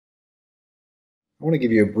I want to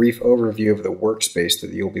give you a brief overview of the workspace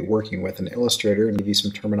that you'll be working with in Illustrator and give you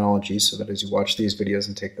some terminology so that as you watch these videos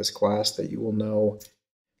and take this class that you will know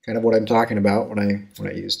kind of what I'm talking about when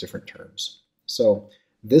I use different terms. So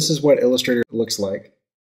this is what Illustrator looks like.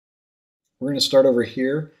 We're going to start over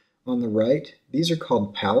here on the right. These are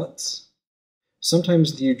called pallets.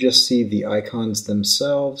 Sometimes you just see the icons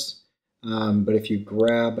themselves, but if you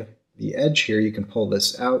grab the edge here, you can pull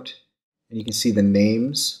this out and you can see the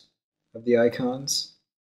names of the icons.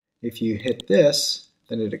 If you hit this,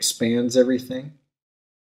 then it expands everything.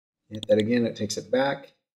 Hit that again, it takes it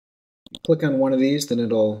back. You click on one of these, then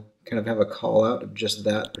it'll kind of have a call out of just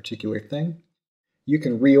that particular thing. You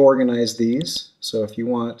can reorganize these. So if you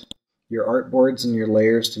want your artboards and your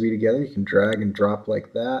layers to be together, you can drag and drop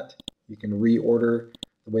like that. You can reorder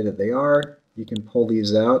the way that they are. You can pull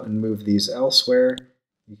these out and move these elsewhere.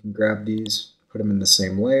 You can grab these, put them in the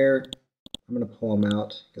same layer. I'm going to pull them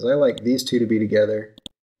out because I like these two to be together,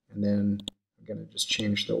 and then I'm going to just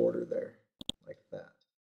change the order there like that.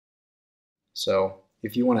 So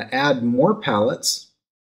if you want to add more palettes,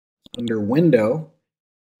 under Window,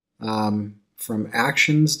 from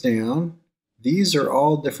Actions down, these are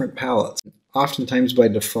all different palettes. Oftentimes by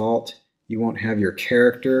default, you won't have your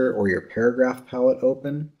character or your paragraph palette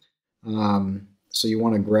open, so you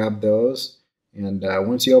want to grab those. And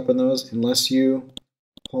once you open those, unless you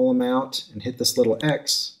pull them out and hit this little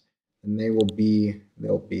X, and they'll be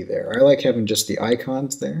there. I like having just the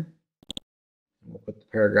icons there. We'll put the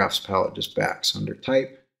paragraphs palette just back. So under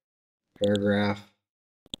Type, Paragraph,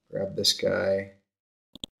 grab this guy.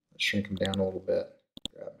 Let's shrink him down a little bit.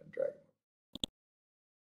 Grab and drag him.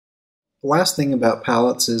 The last thing about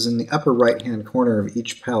palettes is in the upper right-hand corner of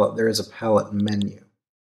each palette there is a palette menu.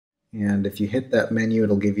 And if you hit that menu,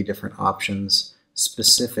 it'll give you different options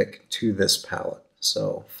specific to this palette.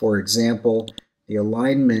 So, for example, the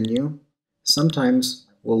Align menu sometimes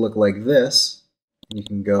will look like this. And you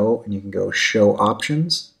can go Show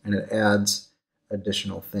Options, and it adds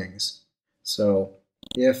additional things. So,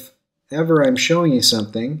 if ever I'm showing you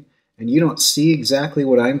something and you don't see exactly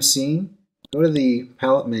what I'm seeing, go to the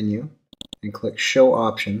palette menu and click Show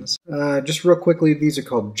Options. Just real quickly, these are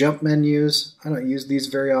called jump menus. I don't use these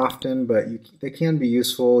very often, but they can be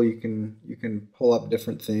useful. You can pull up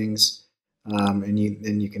different things. And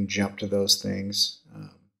you can jump to those things.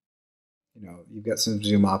 You've got some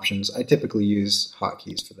zoom options. I typically use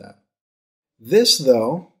hotkeys for that. This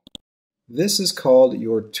is called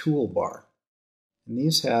your toolbar. And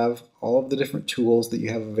these have all of the different tools that you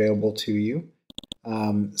have available to you.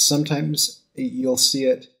 Sometimes you'll see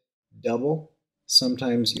it double.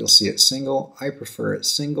 Sometimes you'll see it single. I prefer it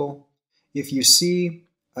single. If you see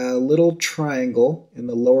a little triangle in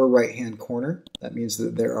the lower right-hand corner, that means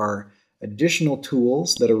that there are additional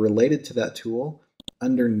tools that are related to that tool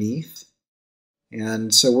underneath.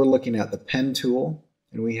 And so we're looking at the pen tool,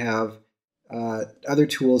 and we have other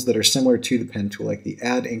tools that are similar to the pen tool, like the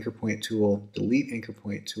Add Anchor Point tool, Delete Anchor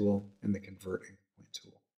Point tool, and the Convert Anchor Point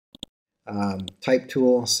tool. Type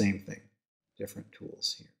tool, same thing, different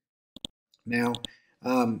tools here. Now,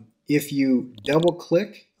 if you double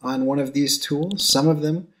click on one of these tools, some of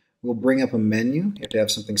them will bring up a menu. You have to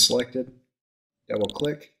have something selected, double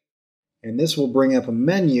click. And this will bring up a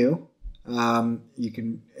menu.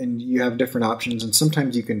 You have different options, and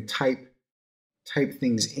sometimes you can type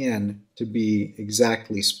things in to be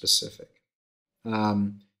exactly specific.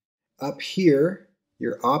 Up here,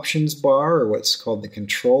 your options bar, or what's called the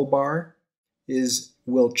control bar,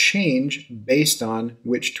 will change based on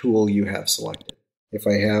which tool you have selected. If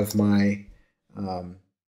I have my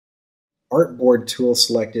artboard tool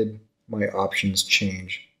selected, my options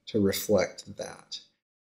change to reflect that.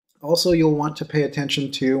 Also, you'll want to pay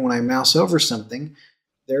attention to when I mouse over something,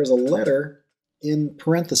 there's a letter in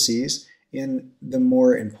parentheses in the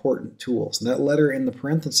more important tools. And that letter in the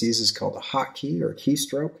parentheses is called a hotkey or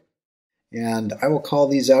keystroke. And I will call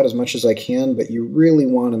these out as much as I can, but you really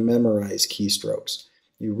want to memorize keystrokes.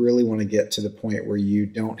 You really want to get to the point where you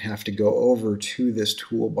don't have to go over to this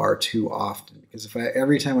toolbar too often. Because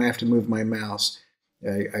every time I have to move my mouse,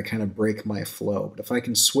 I kind of break my flow. But if I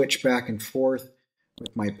can switch back and forth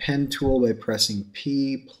with my pen tool by pressing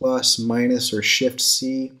P, plus, minus, or Shift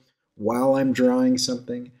C while I'm drawing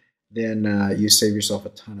something, then you save yourself a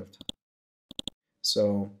ton of time.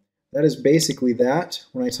 So that is basically that.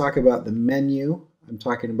 When I talk about the menu, I'm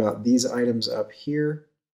talking about these items up here.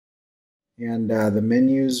 And the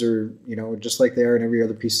menus are, just like they are in every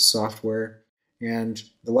other piece of software. And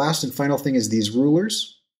the last and final thing is these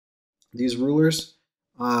rulers. These rulers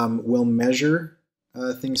will measure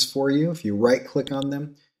things for you. If you right-click on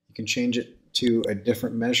them, you can change it to a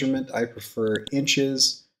different measurement. I prefer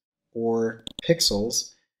inches, or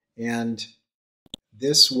pixels, and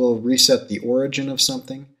this will reset the origin of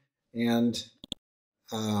something, and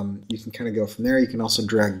you can kind of go from there. You can also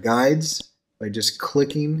drag guides by just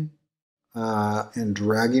clicking and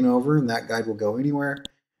dragging over, and that guide will go anywhere.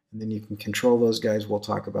 And then you can control those guides. We'll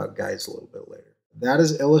talk about guides a little bit later. That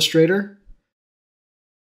is Illustrator.